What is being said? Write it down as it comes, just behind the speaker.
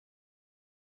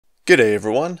G'day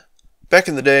everyone. Back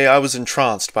in the day I was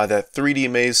entranced by that 3D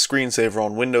Maze screensaver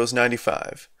on Windows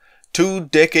 95. 2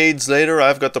 decades later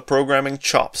I've got the programming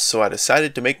chops, so I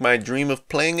decided to make my dream of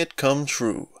playing it come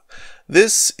true.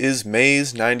 This is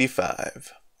Maze95.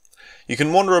 You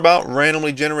can wander about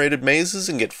randomly generated mazes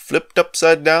and get flipped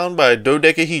upside down by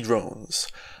dodecahedrons.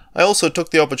 I also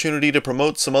took the opportunity to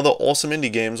promote some other awesome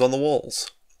indie games on the walls.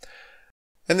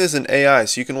 And there's an AI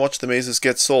so you can watch the mazes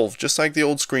get solved just like the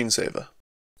old screensaver.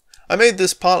 I made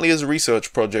this partly as a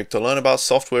research project to learn about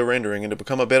software rendering and to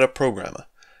become a better programmer.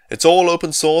 It's all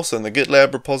open source and the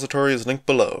GitLab repository is linked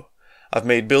below. I've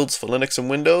made builds for Linux and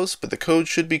Windows, but the code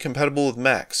should be compatible with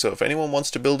Mac, so if anyone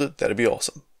wants to build it, that'd be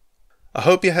awesome. I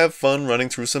hope you have fun running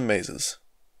through some mazes.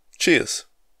 Cheers!